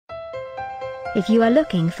If you are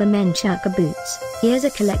looking for men Chukka boots, here's a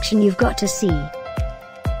collection you've got to see.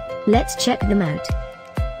 Let's check them out.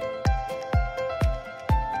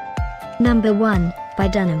 Number 1, by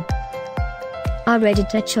Dunham. Our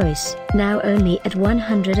editor choice, now only at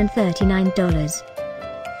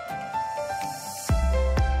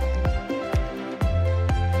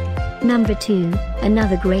 $139. Number 2,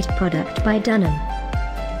 another great product by Dunham.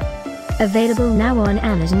 Available now on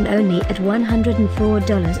Amazon only at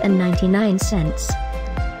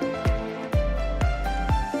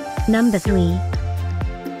 $104.99. Number 3.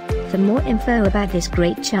 For more info about this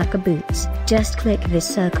great Chukka boots, just click this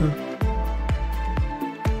circle.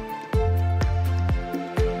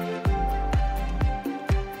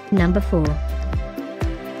 Number 4.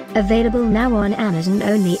 Available now on Amazon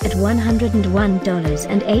only at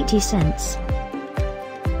 $101.80.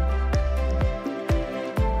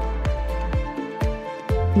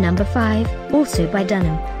 Number 5, also by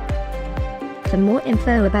Dunham. For more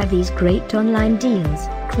info about these great online deals,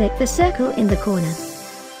 click the circle in the corner.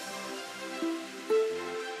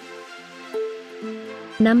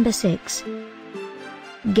 Number 6.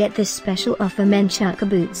 Get this special offer men Chukka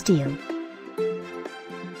boots deal.